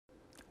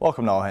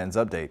Welcome to All Hands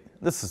Update.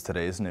 This is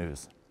today's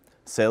news.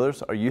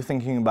 Sailors, are you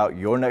thinking about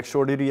your next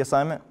shore duty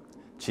assignment?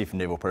 Chief of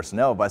Naval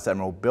Personnel Vice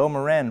Admiral Bill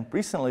Moran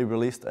recently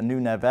released a new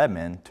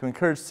NAVADMIN to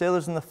encourage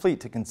sailors in the fleet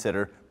to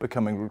consider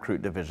becoming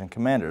recruit division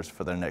commanders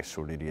for their next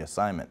shore duty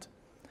assignment.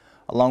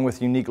 Along with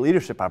unique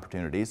leadership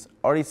opportunities,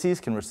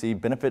 RDCs can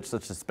receive benefits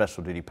such as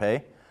special duty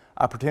pay,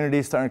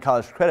 opportunities to earn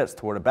college credits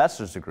toward a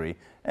bachelor's degree,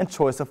 and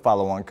choice of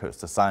follow-on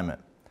coast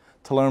assignment.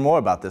 To learn more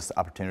about this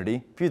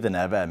opportunity, view the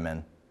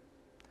NAVADMIN.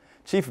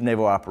 Chief of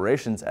Naval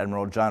Operations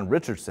Admiral John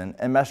Richardson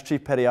and Master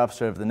Chief Petty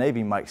Officer of the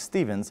Navy Mike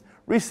Stevens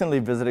recently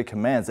visited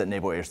commands at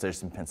Naval Air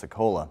Station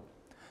Pensacola.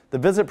 The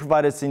visit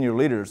provided senior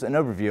leaders an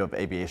overview of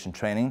aviation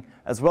training,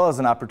 as well as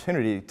an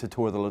opportunity to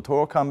tour the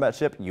littoral combat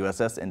ship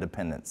USS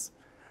Independence.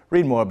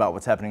 Read more about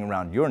what's happening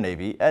around your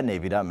Navy at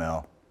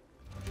Navy.mil.